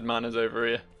Custard Man is over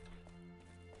here.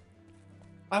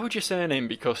 Why would your surname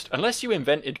be Custard? Unless you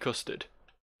invented Custard.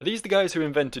 Are these the guys who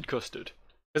invented Custard?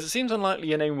 Because it seems unlikely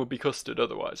your name would be Custard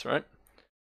otherwise, right?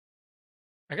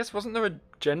 I guess wasn't there a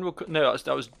General... No,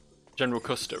 that was General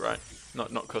Custer, right?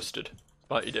 Not Custard.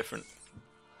 Slightly different.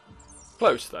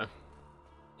 Close, though.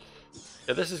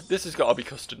 Yeah, this has got to be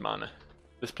Custard Manor.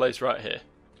 This place right here.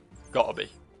 Gotta be.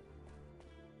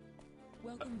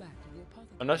 Welcome back to the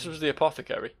apothecary. Unless it was the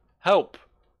apothecary. Help!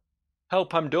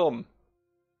 Help, I'm dumb.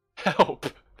 Help!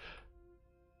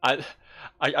 I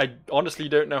honestly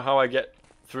don't know how I get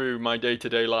through my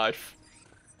day-to-day life.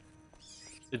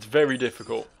 It's very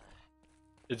difficult.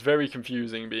 It's very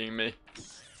confusing being me.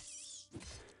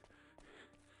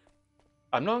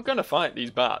 I'm not gonna fight these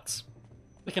bats.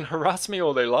 They can harass me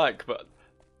all they like, but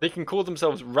they can call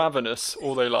themselves ravenous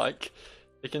all they like.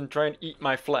 They can try and eat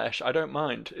my flesh. I don't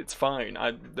mind. It's fine.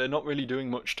 They're not really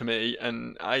doing much to me,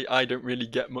 and I don't really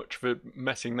get much for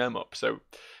messing them up. So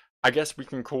I guess we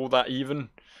can call that even.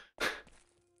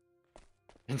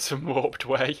 In some warped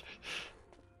way.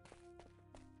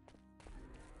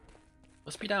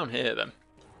 Must be down here then.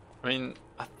 I mean,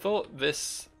 I thought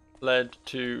this led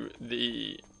to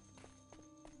the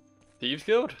Thieves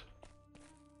Guild?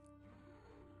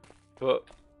 But...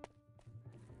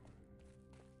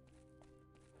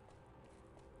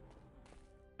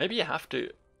 maybe you have to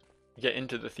get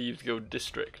into the Thieves Guild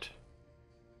district.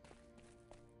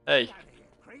 Hey.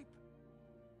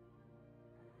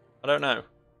 I don't know.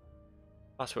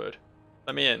 Password.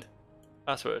 Let me in.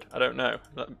 Password. I don't know.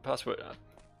 Password.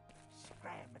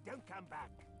 Scram, but don't come back.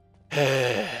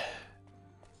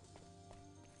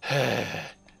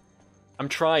 I'm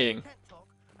trying. Pep talk.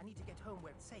 I need to get home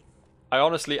where it's safe. I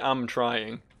honestly am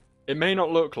trying. It may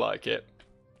not look like it,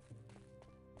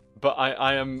 but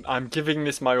I'm giving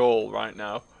this my all right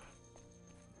now.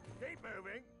 Keep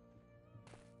moving.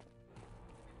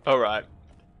 Alright.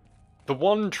 The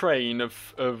one train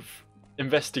of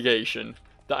investigation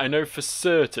that I know for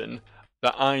certain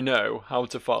that I know how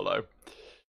to follow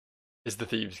is the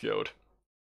Thieves Guild.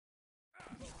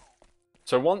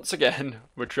 So once again,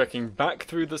 we're trekking back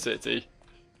through the city.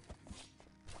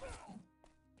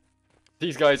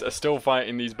 These guys are still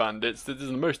fighting these bandits. This is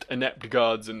the most inept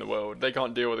guards in the world. They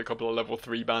can't deal with a couple of level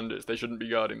 3 bandits. They shouldn't be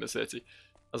guarding the city.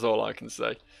 That's all I can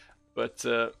say. But,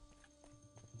 I'm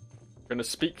going to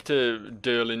speak to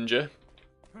Derlinger.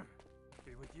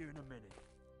 Be with you in a minute.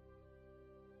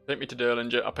 Take me to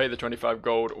Derlinger. I'll pay the 25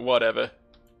 gold. Whatever.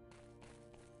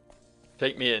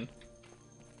 Take me in.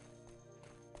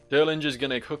 Derlinger's going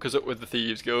to hook us up with the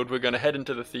Thieves Guild. We're going to head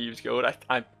into the Thieves Guild.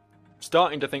 I'm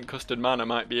starting to think Custard Manor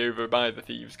might be over by the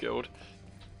Thieves Guild.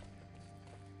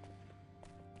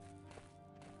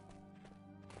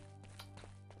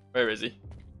 Where is he?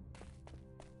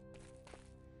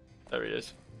 There he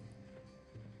is.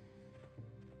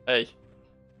 Hey,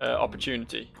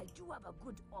 opportunity. I do have a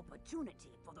good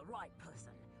opportunity for the right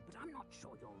person, but I'm not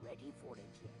sure you're ready for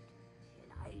it yet.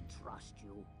 Can I trust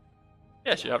you?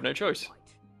 Yes, you have no choice. Right.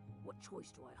 What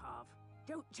choice do I have?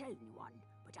 Don't tell anyone,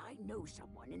 but I know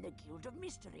someone in the Guild of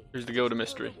Mystery. Who's the Guild of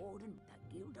Mystery? The Warden.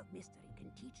 The Guild of Mystery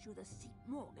can teach you the seat.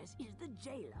 Morgus is the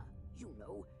jailer. You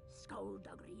know,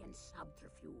 skullduggery and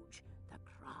subterfuge. The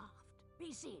craft.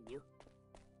 Be seeing you.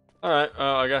 Alright,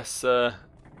 well, I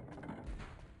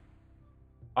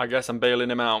guess I'm bailing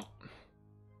him out.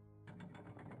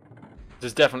 This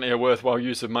is definitely a worthwhile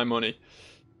use of my money.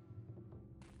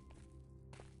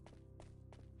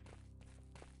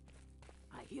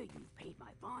 I hear you've paid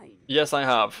my fine. Yes, I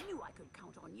have. I knew I could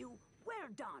count on you. Well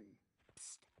done.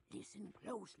 Psst, listen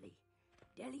closely.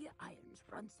 Delia Irons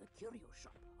runs the curio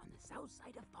shop on the south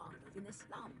side of Bargrove in the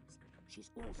slums. She's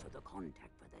also the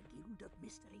contact for the Guild of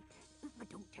Mystery. But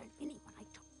don't tell anyone I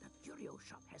talk. The curio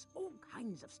shop has all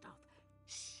kinds of stuff.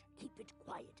 Shh, keep it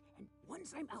quiet. And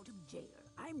once I'm out of jail,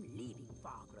 I'm leaving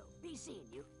Fargrove. Be seeing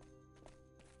you.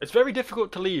 It's very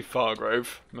difficult to leave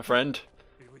Fargrove, my friend.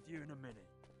 Be with you in a minute.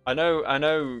 I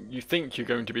know you think you're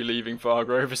going to be leaving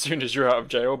Fargrove as soon as you're out of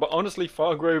jail, but honestly,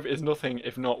 Fargrove is nothing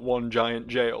if not one giant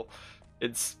jail.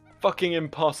 It's fucking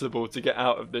impossible to get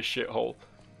out of this shithole.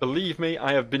 Believe me,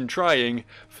 I have been trying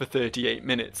for 38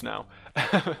 minutes now.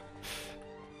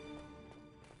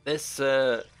 There's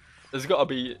got to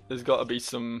be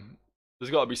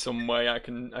some way I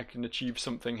can achieve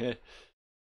something here.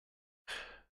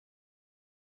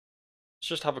 Let's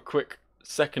just have a quick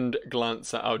second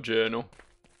glance at our journal.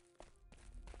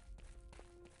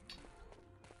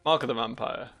 Mark of the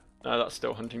Vampire. No, that's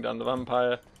still hunting down the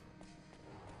vampire.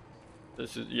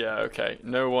 This is, yeah, okay.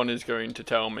 No one is going to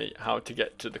tell me how to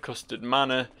get to the Custard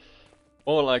Manor.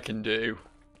 All I can do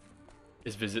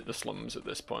is visit the slums at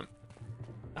this point.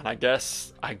 And I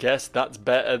guess that's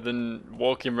better than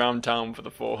walking around town for the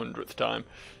 400th time.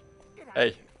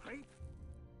 Hey.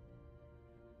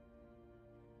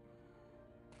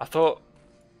 I thought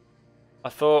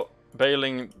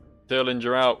bailing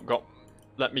Derlinger out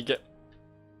let me get.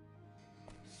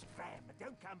 Scram, but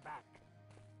don't come back.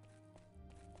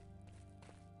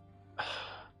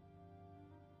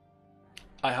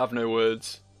 I have no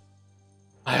words.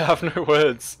 I have no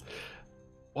words.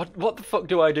 What the fuck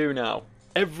do I do now?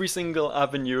 Every single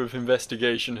avenue of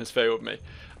investigation has failed me.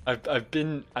 I've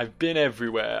been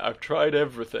everywhere. I've tried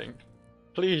everything.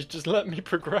 Please just let me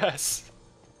progress.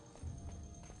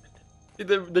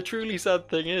 The truly sad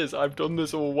thing is I've done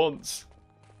this all once.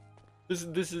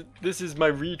 This is my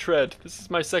retread. This is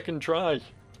my second try.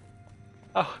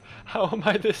 How am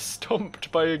I this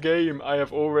stumped by a game I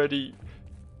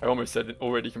almost said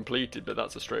already completed, but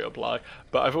that's a straight up lie.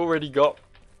 But I've already got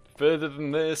further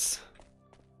than this.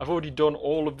 I've already done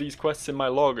all of these quests in my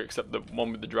log except the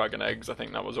one with the dragon eggs. I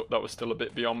think that was still a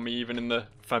bit beyond me even in the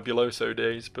Fabuloso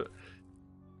days, but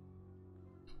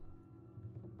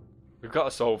we've got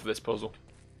to solve this puzzle.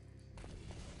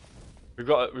 We've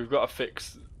got to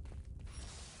fix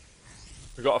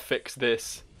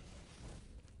this.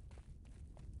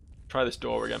 Try this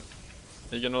door again.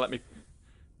 Are you gonna let me?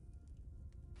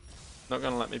 Not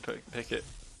gonna let me pick it.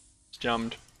 It's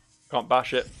jammed. Can't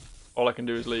bash it. All I can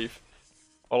do is leave.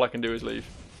 All I can do is leave.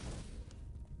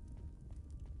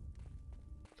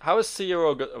 How has Seer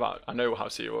Augustus? Well, I know how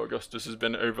Seer Augustus has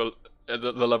been over.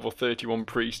 The level 31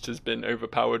 priest has been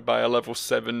overpowered by a level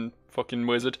 7 fucking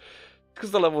wizard.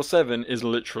 Because the level 7 is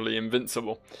literally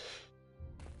invincible.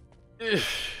 There's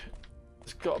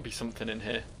got to be something in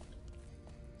here.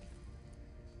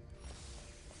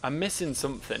 I'm missing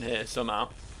something here somehow.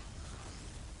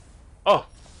 Oh!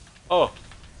 Oh!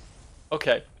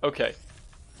 Okay, okay.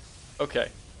 Okay.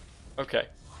 Okay.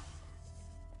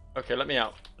 Okay, let me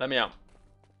out. Let me out.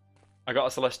 I got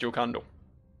a celestial candle.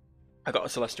 I got a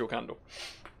celestial candle.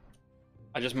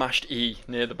 I just mashed E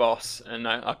near the boss and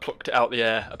I plucked it out the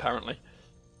air, apparently.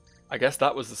 I guess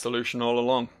that was the solution all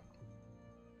along.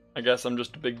 I guess I'm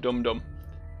just a big dum-dum.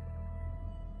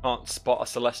 Can't spot a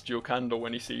celestial candle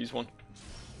when he sees one.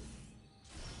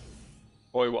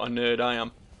 Boy, what a nerd I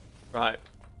am. Right.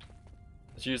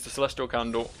 Let's use the celestial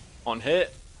candle on here.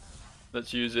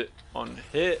 Let's use it on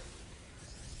here.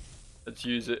 Let's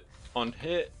use it on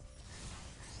here.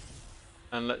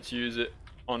 And let's use it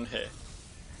on here.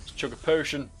 Let's chug a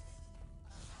potion.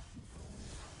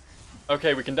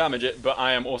 Okay, we can damage it, but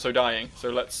I am also dying. So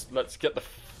let's get the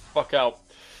fuck out.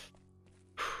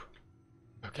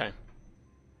 Okay.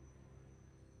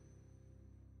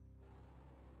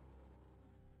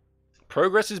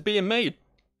 Progress is being made.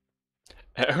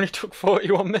 It only took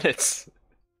 41 minutes.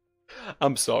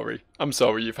 I'm sorry. I'm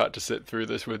sorry you've had to sit through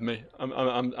this with me.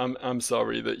 I'm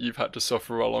sorry that you've had to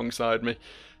suffer alongside me.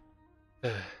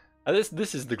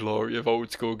 This is the glory of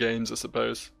old school games, I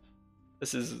suppose.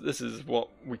 This is what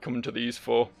we come to these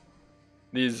for.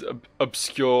 These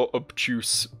obscure,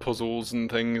 obtuse puzzles and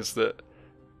things that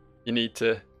you need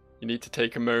to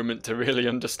take a moment to really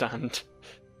understand.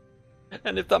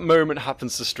 And if that moment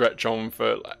happens to stretch on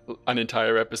for an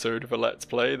entire episode of a Let's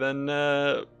Play, then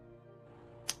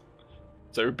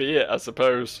so be it, I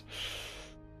suppose.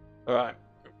 Alright,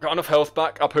 got enough health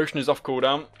back, our potion is off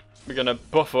cooldown. We're gonna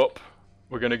buff up,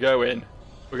 we're gonna go in,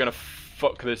 we're gonna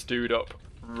fuck this dude up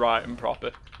right and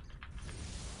proper.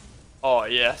 Oh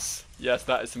yes, yes,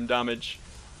 that is some damage.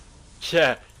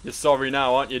 Yeah, you're sorry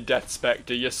now, aren't you, Death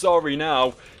Spectre? You're sorry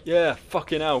now. Yeah,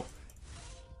 fucking hell.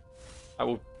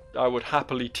 I would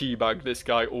happily teabag this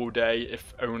guy all day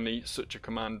if only such a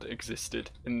command existed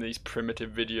in these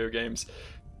primitive video games.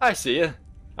 I see you.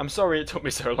 I'm sorry it took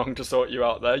me so long to sort you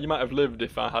out there. You might have lived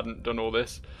if I hadn't done all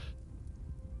this.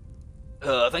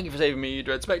 Thank you for saving me,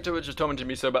 Dread Spectre, which has tormented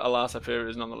me so, but alas, I fear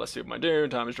it is nonetheless sealed my doom.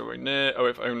 Time is drawing near. Oh,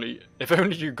 if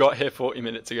only you got here 40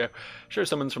 minutes ago. Show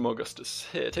summons from Augustus.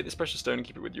 Here, take this precious stone and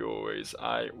keep it with you always.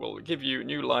 I will give you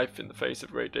new life in the face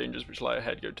of great dangers which lie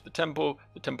ahead. Go to the temple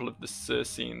of the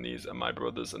Circene. These are my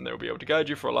brothers, and they will be able to guide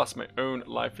you, for alas, my own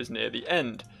life is near the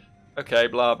end. Okay,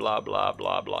 blah, blah, blah,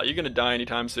 blah, blah. You're going to die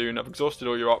anytime soon. I've exhausted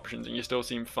all your options, and you still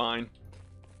seem fine.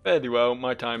 Fare thee well,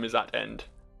 my time is at end.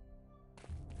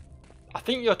 I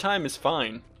think your time is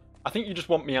fine. I think you just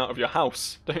want me out of your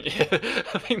house, don't you?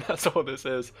 I think that's all this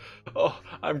is. Oh,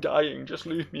 I'm dying. Just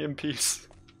leave me in peace.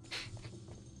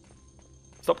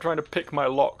 Stop trying to pick my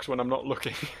locks when I'm not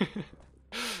looking.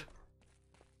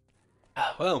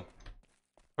 Well,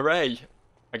 hooray,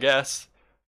 I guess.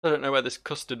 I don't know where this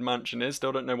custard mansion is.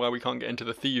 Still don't know why we can't get into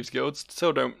the Thieves Guilds.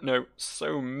 Still don't know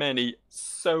so many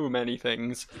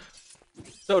things.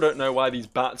 Still don't know why these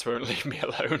bats won't leave me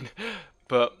alone.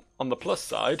 But on the plus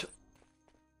side,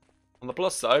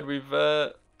 we've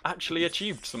actually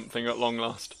achieved something at long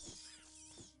last.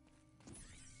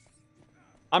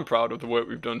 I'm proud of the work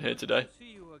we've done here today.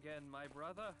 See you again, my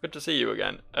brother. Good to see you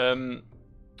again.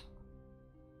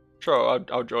 Sure,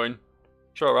 I'll join.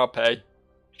 Sure, I'll pay.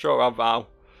 Sure, I'll vow.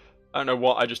 I don't know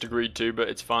what I just agreed to, but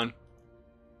it's fine.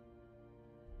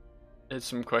 Here's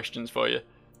some questions for you.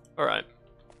 Alright.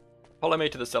 Follow me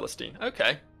to the Celestine.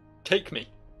 Okay. Take me.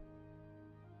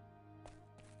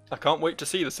 I can't wait to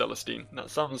see the Celestine. That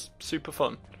sounds super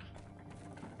fun.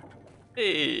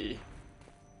 Hey!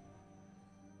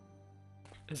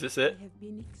 Is this it? I have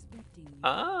been expecting you.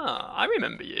 Ah, I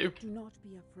remember you. Do not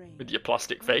be afraid. With your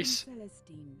plastic I am face.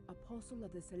 Celestine, apostle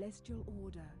of the celestial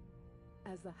order.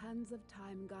 As the hands of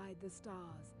time guide the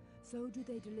stars, so do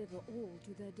they deliver all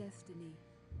to their destiny.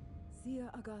 Seer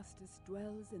Augustus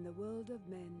dwells in the world of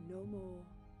men no more.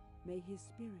 May his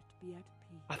spirit be at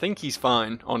peace. I think he's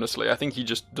fine, honestly. I think he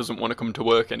just doesn't want to come to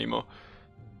work anymore.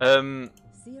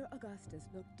 Seer Augustus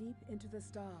looked deep into the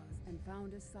stars and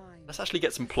found a sign. Let's actually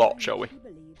get some A plot, sign shall we? which he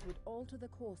believed would alter the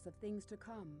course of things to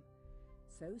come.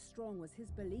 So strong was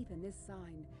his belief in this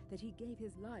sign that he gave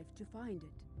his life to find it.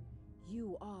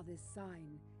 You are this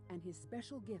sign, and his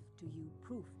special gift to you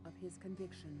proof of his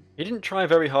conviction. He didn't try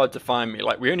very hard to find me.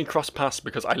 Like, we only crossed paths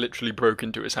because I literally broke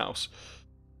into his house.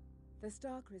 The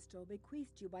star crystal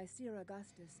bequeathed you by Seer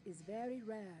Augustus is very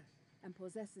rare and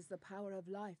possesses the power of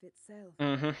life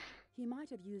itself. He might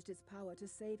have used its power to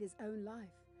save his own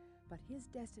life, but his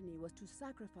destiny was to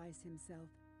sacrifice himself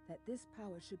that this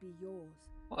power should be yours.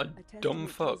 What a testament dumb to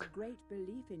his fuck. great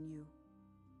belief in you.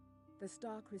 The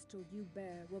star crystal you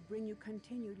bear will bring you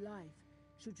continued life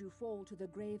should you fall to the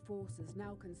grave forces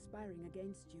now conspiring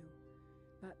against you.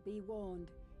 But be warned,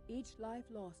 each life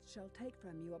lost shall take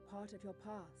from you a part of your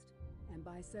past, and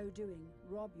by so doing,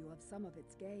 rob you of some of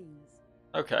its gains.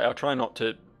 Okay, I'll try not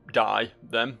to die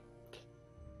then.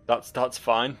 That's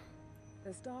fine.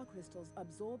 The star crystals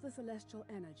absorb the celestial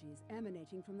energies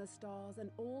emanating from the stars and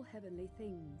all heavenly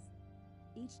things.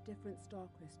 Each different star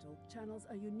crystal channels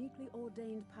a uniquely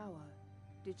ordained power,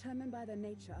 determined by the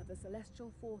nature of the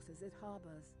celestial forces it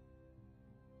harbors.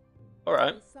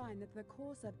 Alright. A sign that the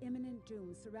course of imminent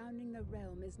doom surrounding the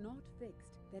realm is not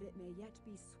fixed, that it may yet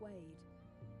be swayed.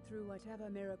 Through whatever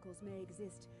miracles may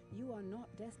exist, you are not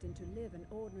destined to live an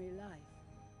ordinary life.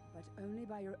 But only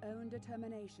by your own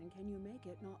determination can you make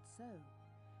it not so.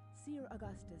 Seer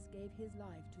Augustus gave his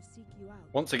life to seek you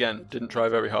out. Once again, didn't try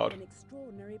very hard. An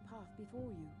extraordinary path before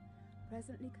you,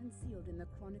 presently concealed in the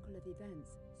chronicle of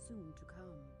events soon to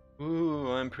come. Ooh,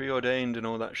 I'm preordained and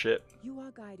all that shit. You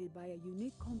are guided by a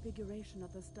unique configuration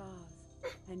of the stars,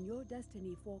 and your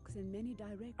destiny forks in many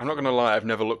directions. I'm not gonna lie, I've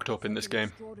never looked up in this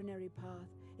game.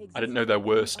 I didn't know there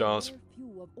were stars.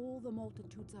 Few of all the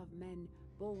multitudes of men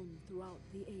born throughout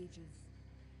the ages.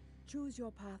 Choose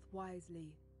your path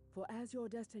wisely, for as your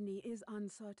destiny is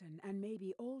uncertain and may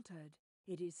be altered,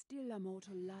 it is still a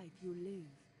mortal life you live.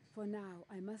 For now,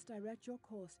 I must direct your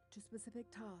course to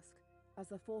specific tasks, as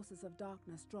the forces of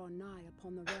darkness draw nigh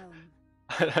upon the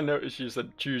realm. I noticed you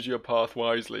said choose your path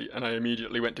wisely, and I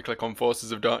immediately went to click on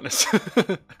Forces of Darkness.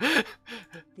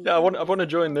 Yeah, I want to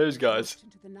join those guys.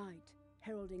 Into the night,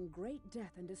 heralding great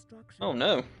death and destruction. Oh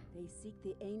no. They seek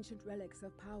the ancient relics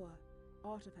of power,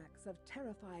 artifacts of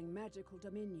terrifying magical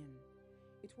dominion.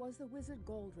 It was the wizard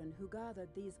Galdrin who gathered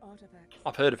these artifacts.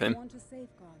 I've heard of him. Want to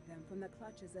safeguard them from the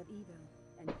clutches of evil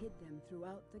and hid them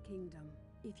throughout the kingdom.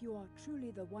 If you are truly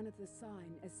the one of the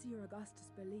sign, as Seer Augustus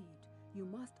believed, you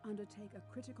must undertake a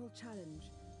critical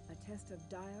challenge, a test of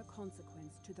dire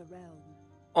consequence to the realm.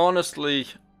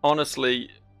 Honestly,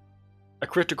 a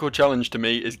critical challenge to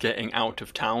me is getting out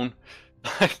of town.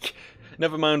 Like,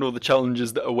 never mind all the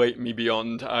challenges that await me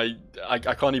beyond. I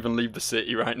can't even leave the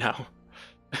city right now.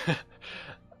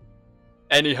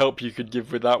 Any help you could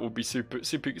give with that would be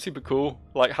super cool.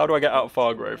 Like, how do I get out of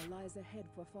Fargrove? Lies ahead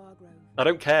for Fargrove. I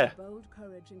don't care. The bold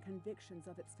courage and convictions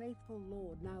of its faithful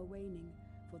lord now waning,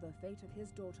 for the fate of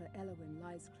his daughter Elowyn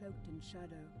lies cloaked in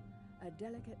shadow, a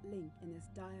delicate link in this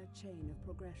dire chain of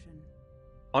progression.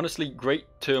 Honestly, great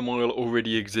turmoil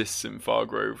already exists in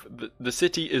Fargrove. The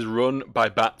city is run by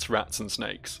bats, rats, and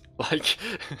snakes. Like,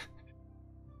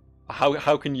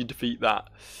 how can you defeat that?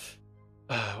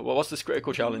 Well, what's this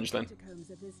critical challenge then?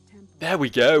 There we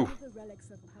go. The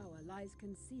relics of power lies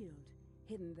concealed,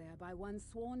 hidden there by one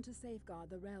sworn to safeguard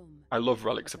the realm. I love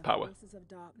relics of power. The forces of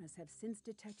darkness have since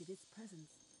detected its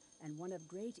presence, and one of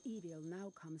great evil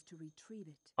now comes to retrieve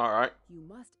it. All right. You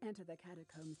must enter the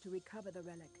catacombs to recover the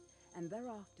relic, and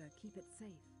thereafter keep it safe.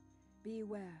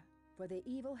 Beware, for the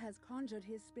evil has conjured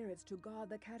his spirits to guard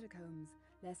the catacombs,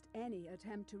 lest any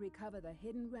attempt to recover the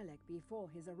hidden relic before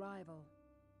his arrival.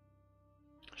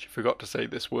 She forgot to say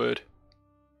this word.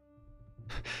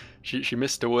 she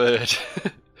missed a word.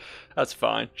 That's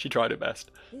fine. She tried her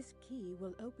best. This key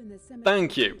will open the cemetery.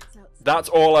 Thank you. That's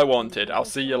all I wanted. I'll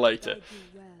see you later.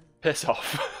 Piss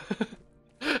off.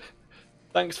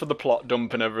 Thanks for the plot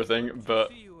dump and everything,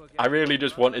 but I really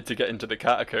just wanted to get into the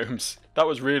catacombs. That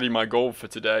was really my goal for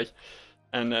today.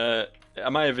 And I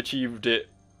may have achieved it,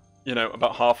 you know,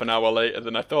 about half an hour later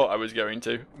than I thought I was going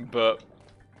to. But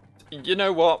you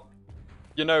know what?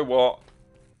 You know what?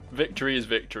 Victory is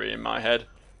victory in my head.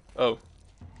 Oh.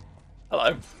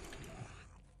 Hello.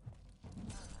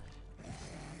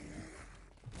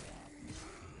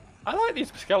 I like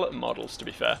these skeleton models, to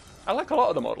be fair. I like a lot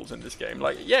of the models in this game.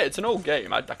 Like, yeah, it's an old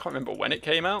game. I can't remember when it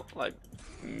came out. Like,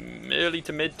 early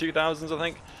to mid 2000s, I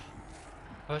think.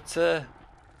 But a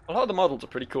lot of the models are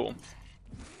pretty cool.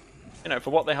 You know, for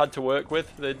what they had to work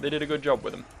with, they did a good job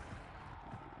with them.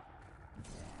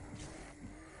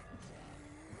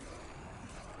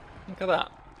 Look at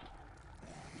that.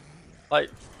 Like,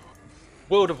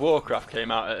 World of Warcraft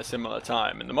came out at a similar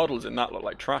time, and the models in that look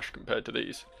like trash compared to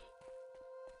these.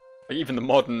 Like, even the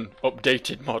modern,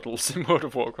 updated models in World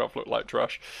of Warcraft look like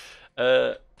trash.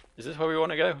 Is this where we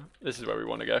want to go? This is where we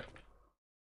want to go.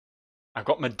 I've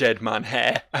got my dead man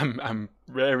hair. I'm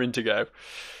raring to go.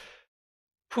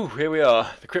 Whew, here we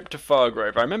are. The Crypt of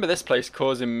Fargrove. I remember this place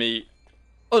causing me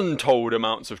untold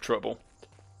amounts of trouble.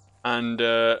 And,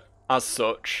 as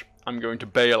such, I'm going to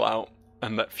bail out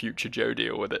and let future Joe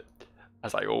deal with it,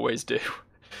 as I always do.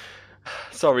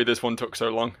 Sorry this one took so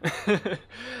long.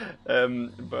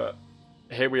 But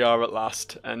here we are at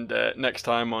last, and next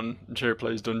time on Joe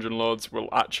Plays Dungeon Lords, we'll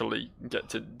actually get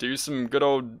to do some good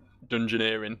old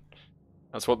dungeoneering.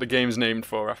 That's what the game's named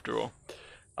for, after all.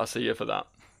 I'll see you for that.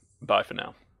 Bye for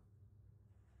now.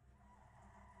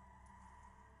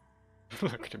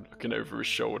 Look at him looking over his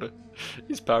shoulder.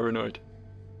 He's paranoid.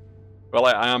 Well,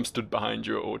 I am stood behind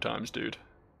you at all times, dude.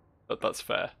 That's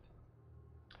fair.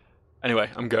 Anyway,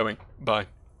 I'm going. Bye.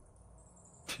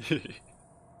 I'm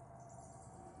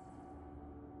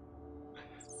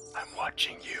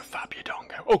watching you, Fabio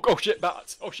Dongo. Oh shit,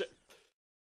 bats. Oh shit.